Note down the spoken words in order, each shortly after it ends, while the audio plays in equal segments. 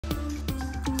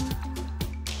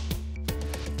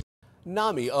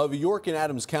NAMI of York and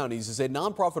Adams Counties is a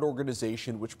nonprofit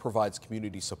organization which provides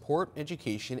community support,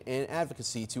 education, and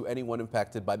advocacy to anyone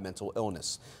impacted by mental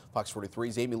illness. Fox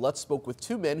 43's Amy Lutz spoke with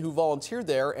two men who volunteer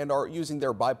there and are using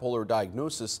their bipolar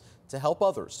diagnosis to help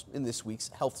others in this week's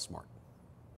Health Smart.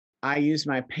 I use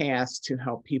my past to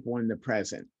help people in the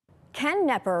present. Ken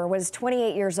Nepper was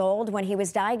 28 years old when he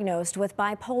was diagnosed with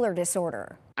bipolar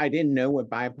disorder. I didn't know what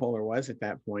bipolar was at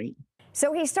that point.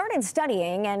 So he started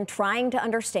studying and trying to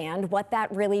understand what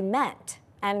that really meant.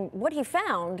 And what he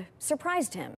found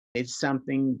surprised him. It's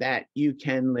something that you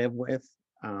can live with,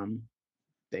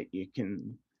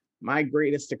 my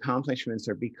greatest accomplishments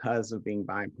are because of being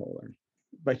bipolar.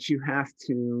 But you have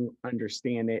to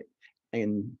understand it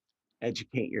and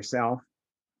educate yourself.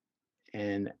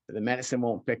 And the medicine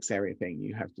won't fix everything.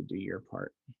 You have to do your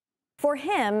part. For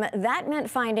him, that meant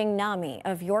finding NAMI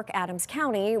of York-Adams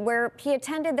County, where he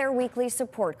attended their weekly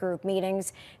support group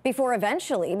meetings before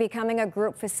eventually becoming a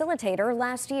group facilitator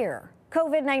last year.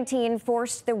 COVID-19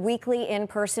 forced the weekly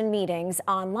in-person meetings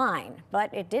online,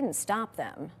 but it didn't stop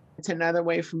them. It's another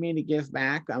way for me to give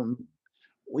back.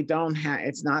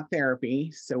 It's not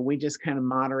therapy, so we just kind of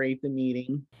moderate the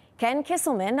meeting. Ken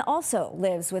Kisselman also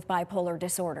lives with bipolar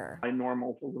disorder. My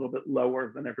normal's a little bit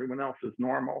lower than everyone else's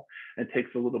normal. It takes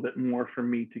a little bit more for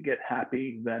me to get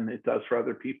happy than it does for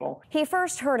other people. He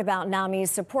first heard about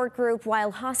NAMI's support group while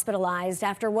hospitalized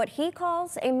after what he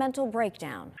calls a mental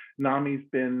breakdown. NAMI's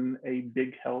been a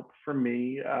big help for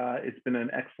me. It's been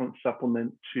an excellent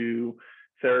supplement to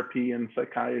therapy and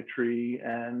psychiatry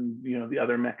and the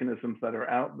other mechanisms that are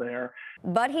out there.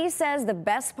 But he says the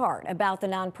best part about the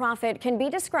nonprofit can be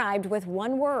described with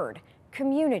one word: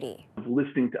 community.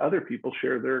 Listening to other people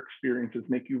share their experiences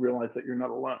make you realize that you're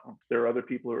not alone. There are other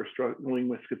people who are struggling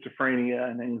with schizophrenia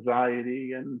and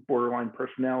anxiety and borderline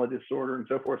personality disorder and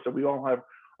so forth. So we all have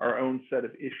our own set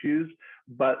of issues,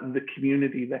 but the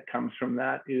community that comes from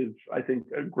that is, I think,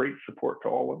 a great support to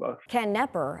all of us. Ken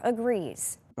Nepper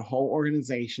agrees. The whole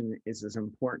organization is as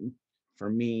important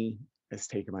for me as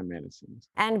taking my medicines.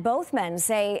 And both men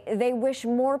say they wish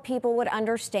more people would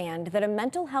understand that a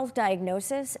mental health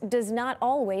diagnosis does not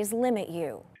always limit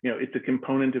you. It's a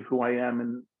component of who I am,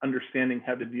 and understanding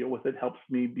how to deal with it helps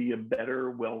me be a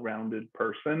better, well-rounded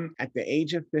person. At the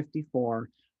age of 54,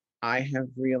 I have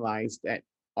realized that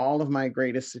all of my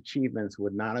greatest achievements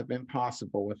would not have been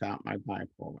possible without my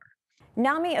bipolar.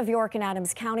 NAMI of York and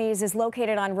Adams Counties is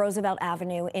located on Roosevelt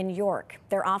Avenue in York.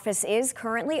 Their office is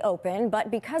currently open,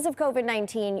 but because of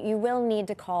COVID-19, you will need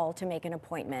to call to make an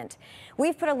appointment.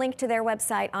 We've put a link to their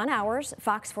website on ours,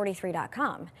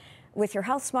 fox43.com. With your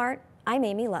Health Smart, I'm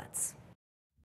Amy Lutz.